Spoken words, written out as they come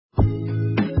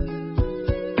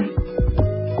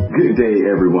Good day,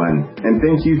 everyone, and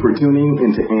thank you for tuning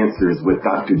into Answers with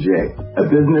Dr. J, a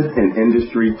business and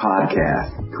industry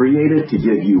podcast created to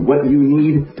give you what you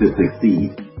need to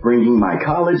succeed, bringing my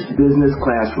college business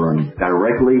classroom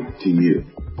directly to you.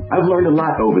 I've learned a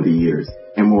lot over the years,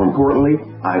 and more importantly,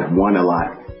 I've won a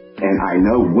lot, and I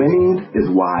know winning is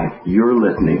why you're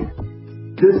listening.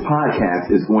 This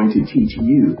podcast is going to teach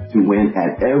you to win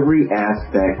at every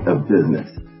aspect of business.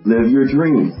 Live your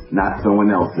dreams, not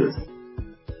someone else's.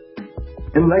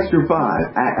 In Lecture 5,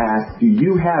 I asked, do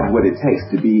you have what it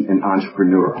takes to be an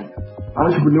entrepreneur?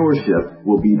 Entrepreneurship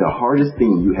will be the hardest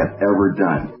thing you have ever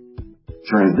done.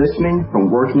 Transitioning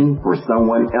from working for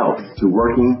someone else to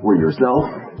working for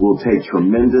yourself will take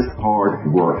tremendous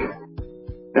hard work.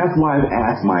 That's why I've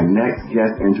asked my next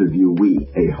guest interviewee,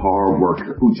 a hard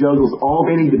worker who juggles all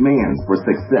many demands for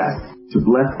success, to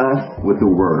bless us with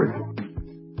the word.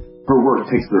 Her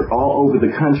work takes her all over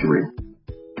the country,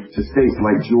 to states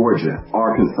like Georgia,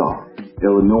 Arkansas,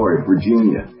 Illinois,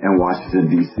 Virginia, and Washington,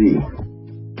 D.C.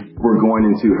 We're going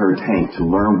into her tank to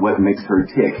learn what makes her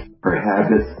tick, her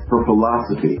habits, her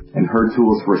philosophy, and her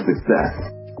tools for success.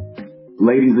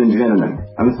 Ladies and gentlemen,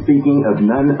 I'm speaking of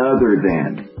none other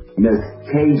than Miss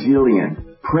Kay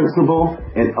Jillian, principal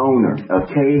and owner of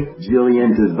Kay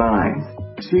Jillian Designs.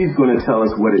 She's going to tell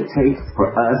us what it takes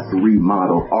for us to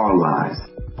remodel our lives.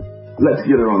 Let's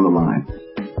get her on the line.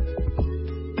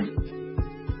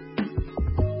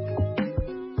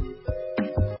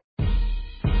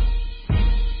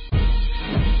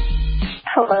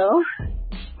 Hello.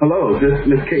 Hello, is this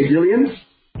Miss Kay Jillian?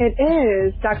 It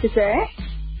is, Dr. J.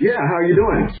 Yeah, how are you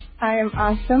doing? I am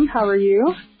awesome. How are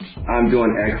you? I'm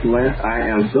doing excellent. I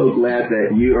am so glad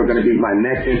that you are going to be my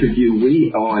next interviewee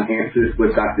on Answers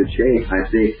with Dr. J. I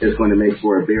think it's going to make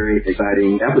for a very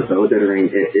exciting episode,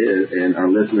 considering it is, and our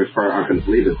listeners probably aren't going to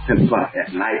believe it's 10 o'clock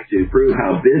at night, to prove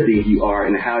how busy you are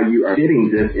and how you are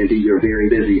fitting this into your very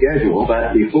busy schedule.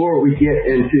 But before we get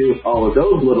into all of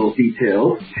those little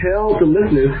details, tell the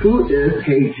listeners, who is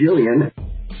Kay Jillian?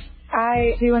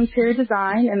 I do interior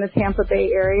design in the Tampa Bay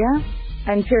area.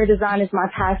 Interior design is my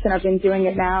passion. I've been doing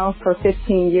it now for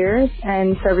 15 years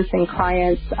and servicing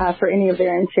clients for any of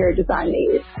their interior design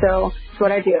needs. So it's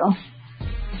what I do.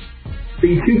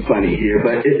 Be too funny here,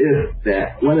 but it is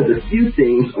that one of the few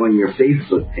things on your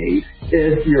Facebook page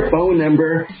is your phone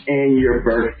number and your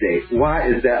birth date. Why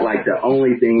is that like the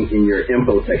only thing in your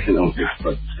info section on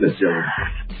Facebook, Ms. Jillian?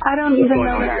 I don't even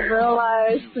know that I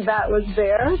realized that was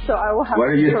there, so I will have What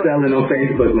are you selling on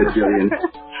Facebook, Ms. Jillian?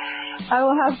 I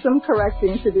will have some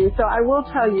correcting to do. So I will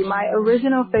tell you, my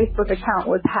original Facebook account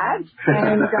was hacked,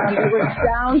 and it was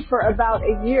down for about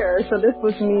a year. So this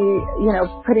was me,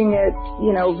 putting it,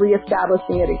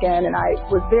 reestablishing it again. And I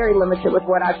was very limited with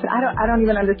what I put. I don't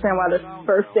even understand why the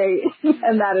birth date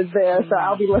and that is there. So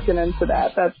I'll be looking into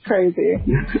that. That's crazy.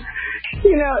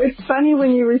 It's funny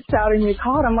when you reached out and you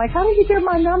called. I'm like, how did you get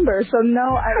my number? So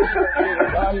no, I was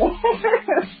on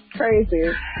there.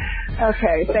 Crazy.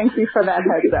 Okay, thank you for that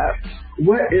heads up.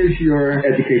 What is your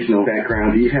educational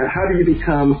background? How do you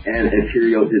become an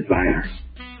interior designer?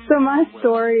 So my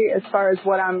story as far as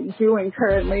what I'm doing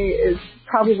currently is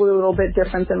probably a little bit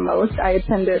different than most. I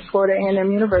attended Florida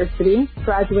A&M University,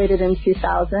 graduated in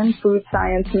 2000, food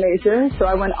science major. So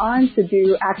I went on to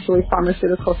do actually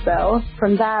pharmaceutical sales.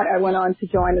 From that, I went on to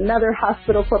join another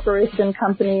hospital corporation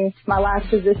company. My last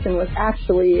position was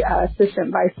actually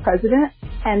assistant vice president.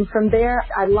 And from there,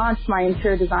 I launched my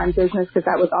interior design business because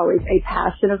that was always a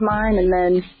passion of mine, and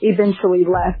then eventually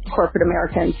left corporate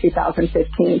America in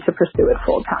 2015 to pursue it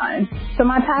full time. So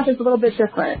my path is a little bit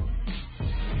different.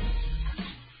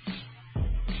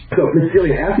 So, Ms.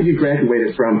 Jillian, after you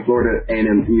graduated from Florida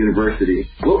A&M University,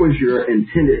 what was your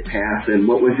intended path and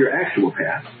what was your actual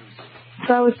path?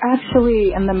 So I was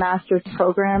actually in the master's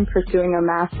program pursuing a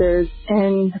master's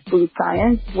in food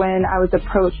science when I was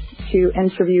approached to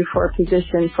interview for a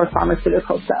position for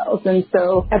pharmaceutical sales. And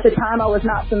so at the time I was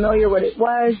not familiar what it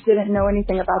was, didn't know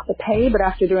anything about the pay, but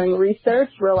after doing research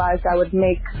realized I would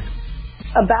make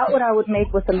about what I would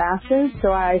make with the master's.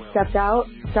 So I stepped out,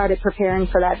 started preparing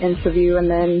for that interview, and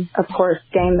then of course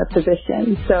gained the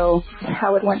position. So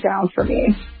how it went down for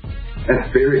me.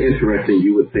 That's very interesting.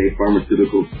 You would say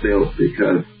pharmaceutical sales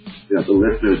because the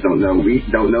listeners don't know. We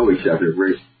don't know each other.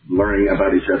 We're learning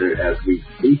about each other as we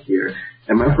speak here.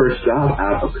 And my first job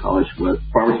out of college was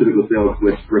pharmaceutical sales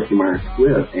with Bristol Myers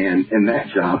Squibb. And in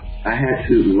that job, I had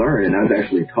to learn, and I was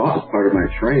actually taught as part of my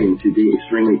training to be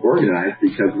extremely organized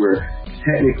because we're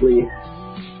technically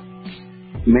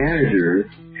managers,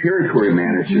 territory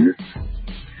managers,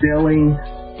 selling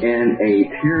in a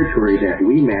territory that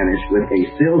we manage with a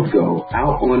sales goal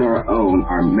out on our own.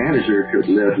 Our manager could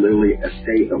live literally a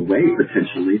state away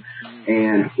potentially,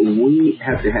 and we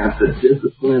have to have the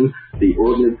discipline, the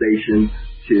organization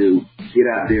to get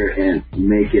out there and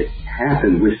make it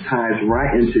happen, which ties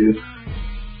right into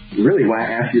really why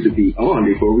I asked you to be on.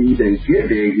 Before we even get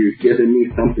there, you're giving me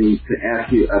something to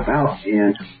ask you about,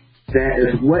 and that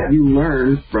is what you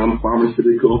learn from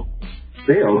pharmaceutical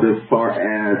sales as far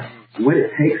as what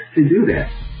it takes to do that.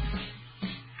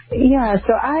 Yeah,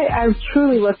 so I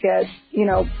truly look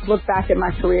back at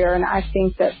my career, and I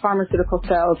think that pharmaceutical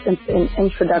sales is an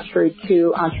introductory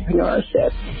to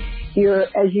entrepreneurship.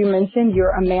 As you mentioned,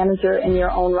 you're a manager in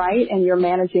your own right, and you're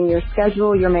managing your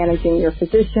schedule, you're managing your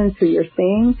physicians, who you're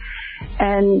seeing.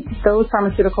 And those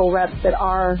pharmaceutical reps that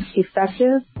are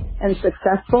effective and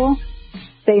successful,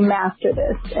 they master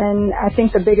this. And I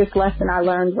think the biggest lesson I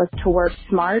learned was to work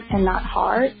smart and not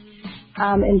hard,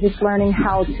 and just learning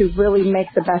how to really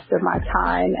make the best of my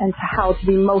time and how to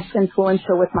be most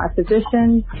influential with my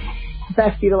physicians,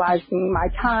 best utilizing my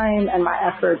time and my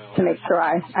efforts to make sure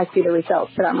I see the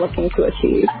results that I'm looking to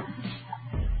achieve.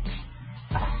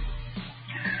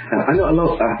 I know a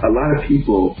lot of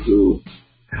people who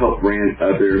help brand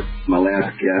others. My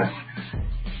last guest,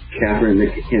 Catherine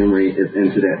McHenry, is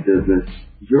into that business.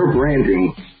 Your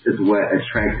branding is what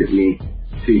attracted me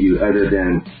to you, other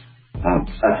than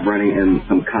us running in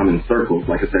some common circles.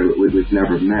 Like I said, we've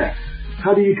never met.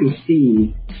 How did you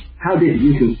conceive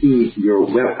your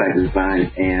website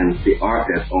design and the art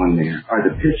that's on there? Are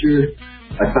the pictures,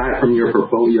 aside from your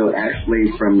portfolio,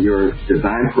 actually from your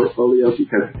design portfolio?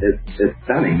 Because it's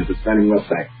stunning. It's a stunning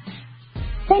website.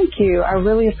 Thank you. I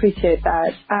really appreciate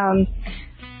that.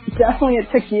 Definitely it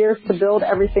took years to build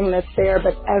everything that's there,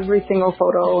 but every single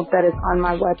photo that is on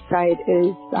my website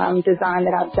is design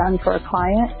that I've done for a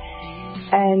client.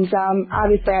 And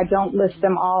obviously I don't list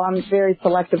them all. I'm very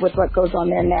selective with what goes on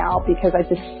there now, because I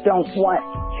just don't want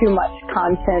too much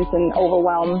content and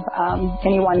overwhelm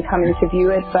anyone coming to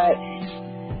view it. But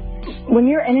when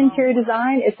you're in interior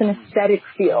design, it's an aesthetic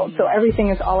field. So everything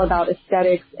is all about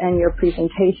aesthetics and your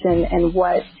presentation and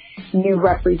what you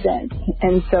represent.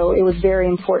 And so it was very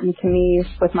important to me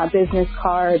with my business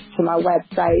cards, to my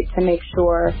website, to make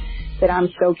sure that I'm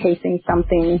showcasing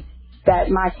something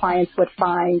that my clients would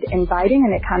find inviting,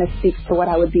 and it kind of speaks to what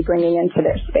I would be bringing into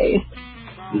their space.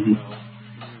 Mm-hmm.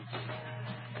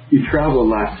 You travel a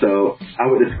lot, so I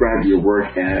would describe your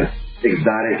work as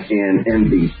exotic and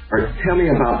envy. Or tell me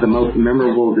about the most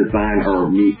memorable design or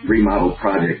remodel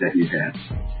project that you've had.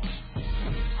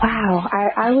 Wow,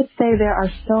 I would say there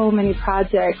are so many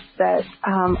projects that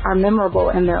are memorable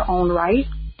in their own right.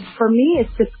 For me,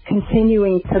 it's just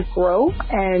continuing to grow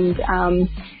and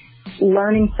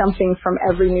learning something from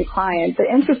every new client. The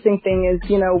interesting thing is,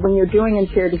 when you're doing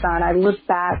interior design, I look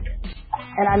back,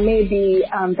 and I may be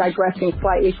digressing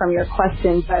slightly from your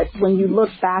question, but when you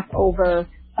look back over,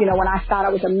 when I thought I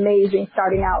was amazing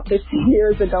starting out 15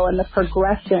 years ago, and the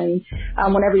progression,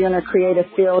 whenever you're in a creative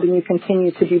field and you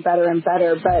continue to do better and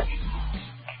better. But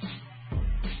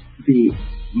the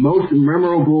most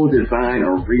memorable design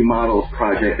or remodel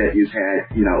project that you've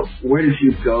had, where did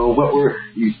you go? What were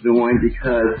you doing?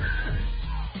 Because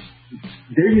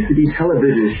there used to be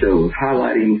television shows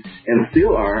highlighting, and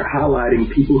still are highlighting,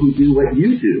 people who do what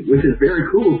you do, which is very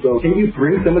cool. So can you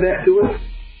bring some of that to us?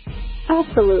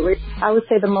 Absolutely. I would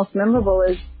say the most memorable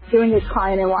is doing a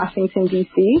client in Washington,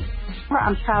 D.C., where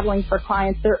I'm traveling for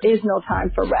clients. There is no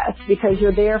time for rest because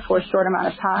you're there for a short amount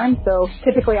of time. So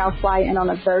typically I'll fly in on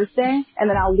a Thursday and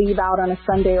then I'll leave out on a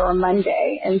Sunday or a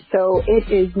Monday. And so it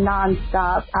is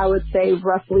nonstop. I would say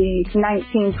roughly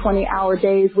 19, 20-hour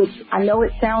days, which I know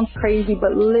it sounds crazy,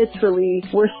 but literally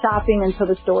we're shopping until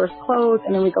the stores close,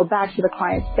 and then we go back to the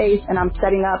client's space, and I'm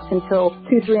setting up until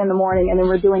 2, 3 in the morning, and then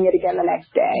we're doing it again the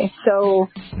next day. So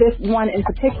this one in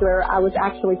particular, I was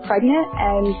actually pregnant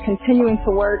and continuing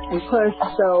to work and push.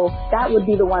 So that would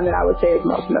be the one that I would say is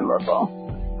most memorable.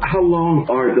 How long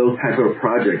are those type of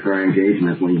projects or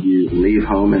engagements when you leave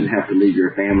home and have to leave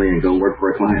your family and go work for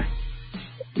a client?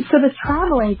 So the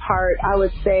traveling part, I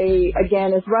would say,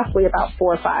 again, is roughly about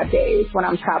 4 or 5 days when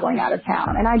I'm traveling out of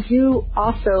town. And I do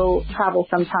also travel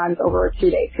sometimes over a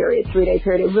 2-day period, 3-day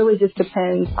period. It really just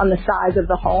depends on the size of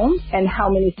the home and how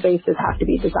many spaces have to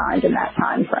be designed in that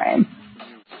time frame.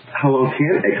 How long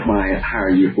can a client hire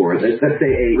you for? Let's say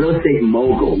a real estate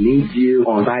mogul needs you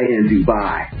on site in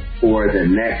Dubai for the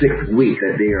next 6 weeks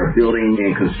that they are building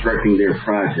and constructing their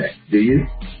project. Do you?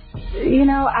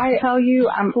 I tell you,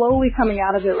 I'm slowly coming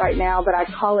out of it right now, but I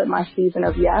call it my season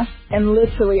of yes. And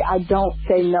literally, I don't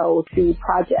say no to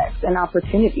projects and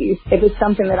opportunities. If it's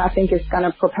something that I think is going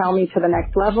to propel me to the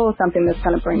next level, something that's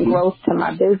going to bring growth to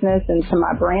my business and to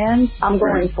my brand, I'm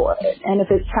going for it. And if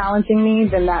it's challenging me,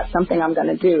 then that's something I'm going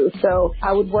to do. So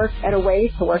I would work at a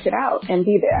way to work it out and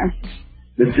be there.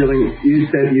 Ms. Jillian, you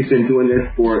said you've been doing this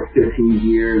for 15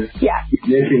 years. Yeah.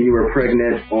 You mentioned you were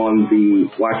pregnant on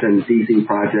the Washington, D.C.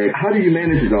 project. How do you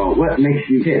manage it all? What makes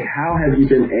you hit? How have you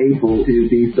been able to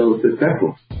be so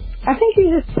successful? I think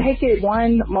you just take it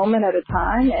one moment at a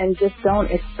time and just don't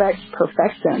expect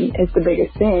perfection is the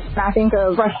biggest thing. I think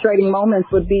of frustrating moments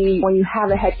would be when you have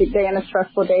a hectic day and a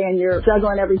stressful day and you're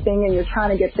juggling everything and you're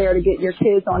trying to get there to get your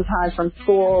kids on time from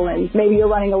school and maybe you're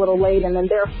running a little late and then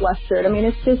they're flustered. I mean,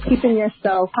 it's just keeping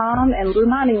yourself calm and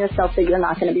reminding yourself that you're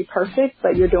not going to be perfect,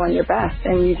 but you're doing your best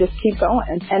and you just keep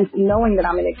going. And knowing that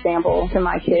I'm an example to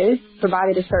my kids,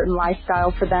 provided a certain lifestyle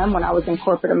for them when I was in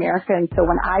corporate America. And so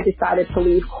when I decided to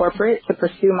leave corporate to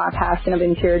pursue my passion of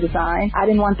interior design, I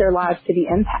didn't want their lives to be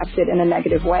impacted in a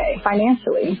negative way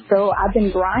financially. So I've been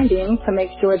grinding to make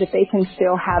sure that they can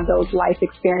still have those life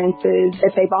experiences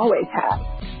that they've always had.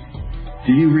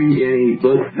 Do you read any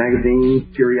books, magazines,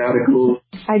 periodicals?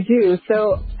 I do.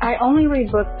 So I only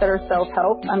read books that are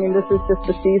self-help. I mean, this is just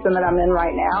the season that I'm in right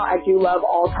now. I do love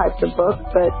all types of books,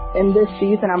 but in this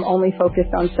season, I'm only focused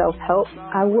on self-help.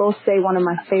 I will say one of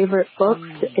my favorite books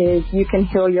is You Can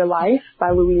Heal Your Life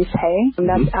by Louise Hay. And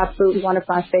that's absolutely one of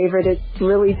my favorite. It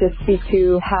really just speaks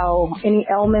to how any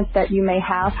ailments that you may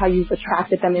have, how you've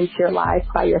attracted them into your life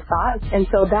by your thoughts. And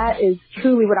so that is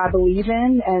truly what I believe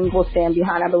in and will stand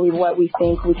behind. I believe what we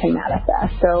think we can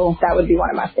manifest. So that would be one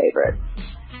of my favorites.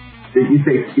 Did you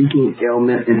say speaking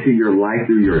ailment into your life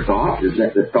through your thoughts? Is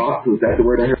that the thoughts? Was that the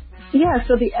word I heard? Yeah,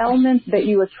 so the ailments that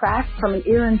you attract, from an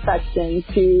ear infection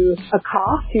to a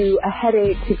cough to a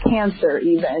headache to cancer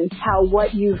even, how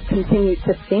what you've continued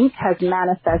to think has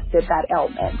manifested that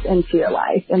ailment into your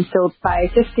life. And so by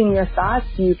shifting your thoughts,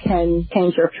 you can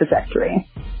change your trajectory.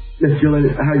 Ms.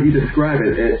 Jillian, how you describe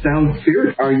it, it sounds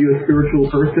spiritual. Are you a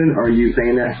spiritual person? Are you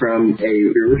saying that from a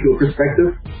spiritual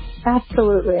perspective?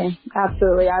 Absolutely.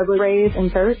 Absolutely. I was raised in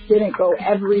church, didn't go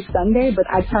every Sunday, but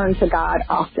I turned to God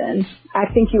often. I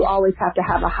think you always have to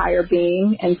have a higher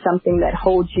being and something that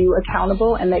holds you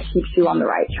accountable and that keeps you on the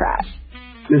right track.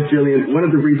 Ms. Jillian, one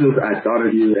of the reasons I thought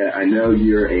of you, that I know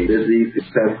you're a busy,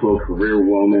 successful career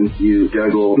woman. You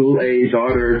juggle school-age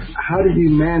daughters. How do you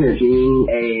manage being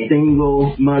a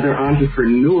single mother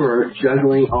entrepreneur,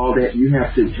 juggling all that you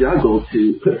have to juggle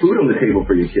to put food on the table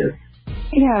for your kids?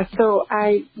 Yeah, so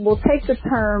I will take the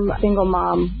term single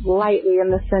mom lightly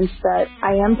in the sense that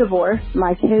I am divorced.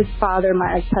 My kid's father,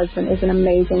 my ex-husband, is an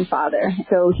amazing father.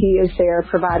 So he is there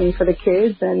providing for the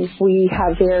kids, and we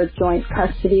have their joint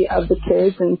custody of the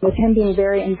kids. And with him being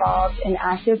very involved and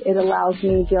active, it allows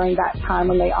me during that time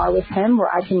when they are with him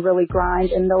where I can really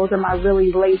grind. And those are my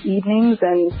really late evenings,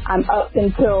 and I'm up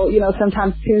until,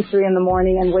 sometimes 2, 3 in the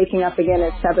morning and waking up again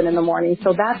at 7 in the morning.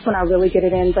 So that's when I really get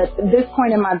it in. But at this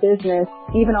point in my business,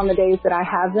 even on the days that I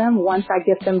have them, once I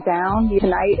get them down,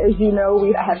 tonight, as you know,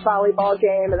 we had volleyball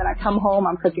game, and then I come home,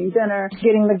 I'm cooking dinner,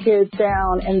 getting the kids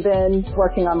down, and then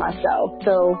working on myself.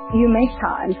 So you make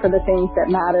time for the things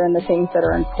that matter and the things that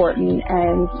are important.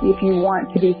 And if you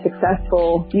want to be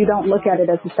successful, you don't look at it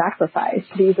as a sacrifice.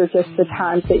 These are just the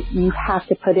times that you have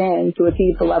to put in to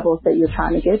achieve the levels that you're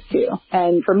trying to get to.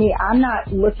 And for me, I'm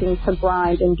not looking to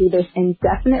grind and do this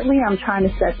indefinitely. I'm trying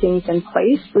to set things in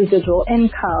place, residual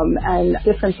income and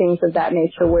different things of that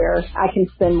nature where I can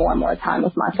spend more and more time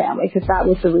with my family, because that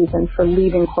was the reason for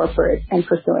leaving corporate and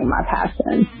pursuing my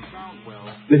passion.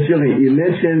 Ms. Jillian, you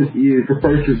mentioned you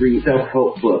prefer to read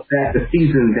self-help books. That's the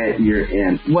season that you're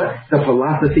in. What's the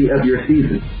philosophy of your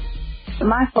season?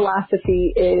 My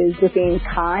philosophy is just being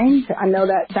kind. I know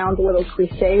that sounds a little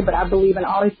cliche, but I believe in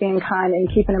always being kind and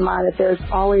keeping in mind that there's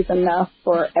always enough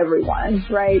for everyone,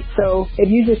 right? So if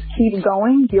you just keep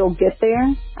going, you'll get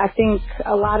there. I think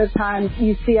a lot of times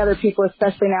you see other people,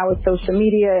 especially now with social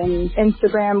media and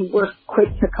Instagram, we're quick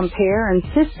to compare, and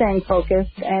just staying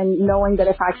focused and knowing that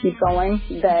if I keep going,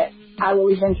 that I will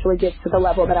eventually get to the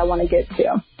level that I want to get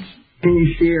to. Can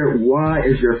you share why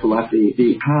is your philosophy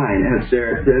be kind? Has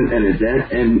there been an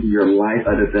event in your life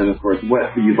other than, of course,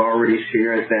 what you've already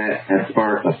shared that has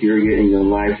sparked a period in your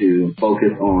life to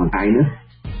focus on kindness?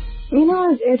 You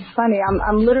know, it's funny.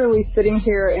 I'm literally sitting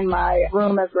here in my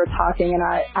room as we're talking, and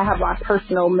I have my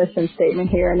personal mission statement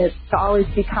here, and it's to always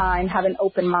be kind, have an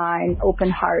open mind, open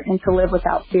heart, and to live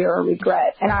without fear or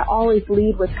regret. And I always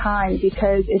lead with kind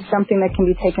because it's something that can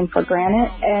be taken for granted.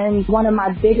 And one of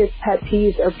my biggest pet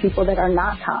peeves are people that are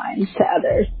not kind to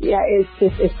others. Yeah,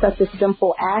 it's such a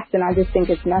simple act, and I just think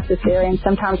it's necessary. And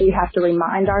sometimes we have to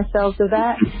remind ourselves of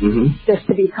that just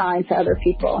to be kind to other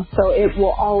people. So it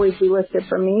will always be listed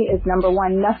for me as number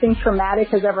one. Nothing traumatic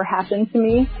has ever happened to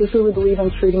me. Just really believe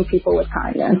in treating people with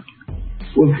kindness.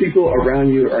 When people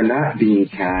around you are not being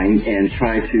kind and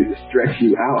trying to stress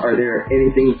you out, are there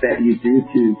any things that you do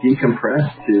to decompress,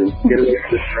 to get away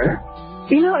from the stress?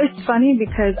 You know, it's funny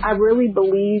because I really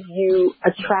believe you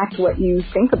attract what you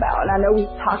think about. And I know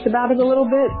we've talked about it a little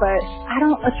bit, but I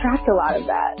don't attract a lot of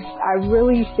that. I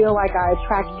really feel like I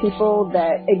attract people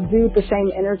that exude the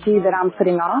same energy that I'm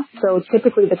putting off. So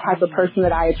typically the type of person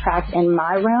that I attract in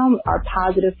my realm are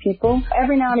positive people.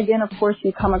 Every now and again, of course,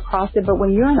 you come across it, but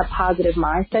when you're in a positive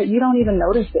mindset, you don't even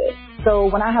notice it. So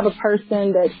when I have a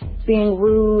person that's being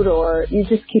rude, or you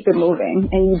just keep it moving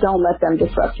and you don't let them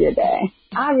disrupt your day.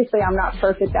 Obviously, I'm not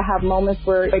perfect. I have moments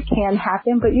where it can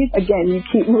happen, but you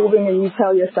keep moving and you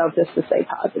tell yourself just to stay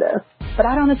positive. But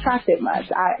I don't attract it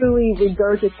much. I really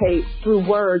regurgitate through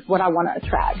words what I want to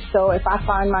attract. So if I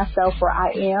find myself where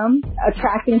I am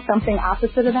attracting something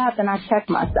opposite of that, then I check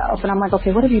myself. And I'm like,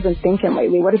 okay, what have you been thinking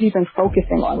lately? What have you been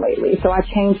focusing on lately? So I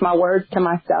change my words to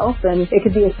myself, and it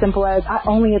could be as simple as I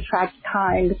only attract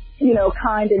kind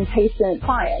and patient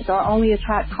clients, or only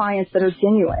attract clients that are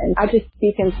genuine. I just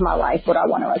speak into my life what I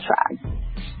want to attract.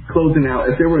 Closing out,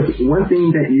 if there was one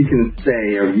thing that you can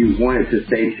say or you wanted to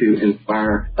say to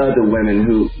inspire other women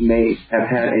who may have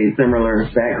had a similar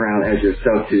background as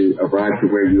yourself to arrive to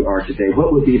where you are today,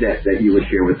 what would be that you would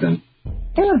share with them?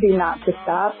 It would be not to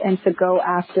stop and to go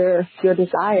after your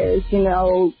desires. You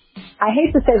know, I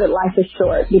hate to say that life is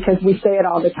short because we say it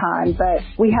all the time, but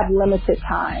we have limited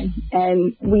time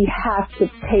and we have to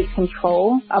take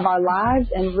control of our lives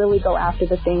and really go after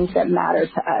the things that matter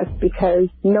to us, because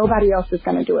nobody else is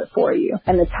going to do it for you.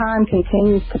 And the time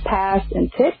continues to pass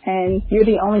and tick, and you're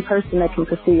the only person that can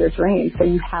pursue your dreams, so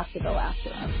you have to go after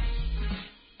them.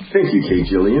 Thank you,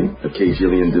 Kay Jillian of Kay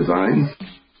Jillian Designs,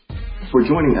 for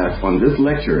joining us on this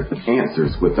lecture of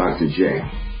Answers with Dr. J.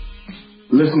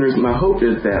 Listeners, my hope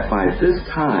is that by this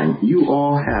time, you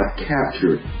all have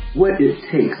captured what it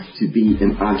takes to be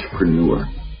an entrepreneur.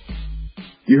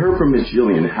 You heard from Ms.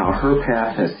 Jillian how her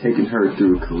path has taken her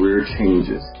through career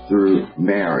changes, through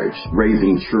marriage,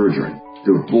 raising children,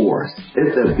 divorce.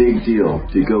 It's a big deal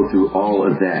to go through all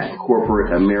of that,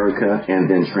 corporate America,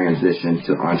 and then transition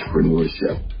to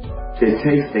entrepreneurship. It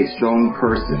takes a strong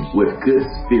person with good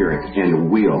spirit and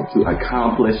will to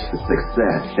accomplish the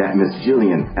success that Ms.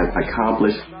 Jillian has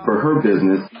accomplished for her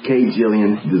business, Kay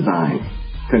Jillian Designs.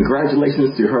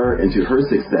 Congratulations to her and to her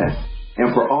success. And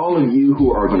for all of you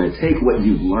who are going to take what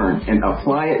you've learned and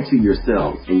apply it to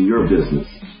yourselves in your business.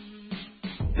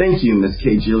 Thank you, Ms.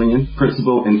 Kay Jillian,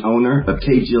 principal and owner of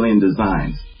Kay Jillian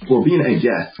Designs, for being a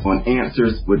guest on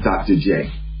Answers with Dr.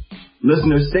 J.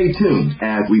 Listeners, stay tuned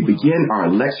as we begin our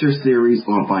lecture series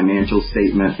on financial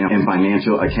statement and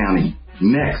financial accounting.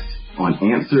 Next on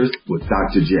Answers with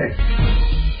Dr. J.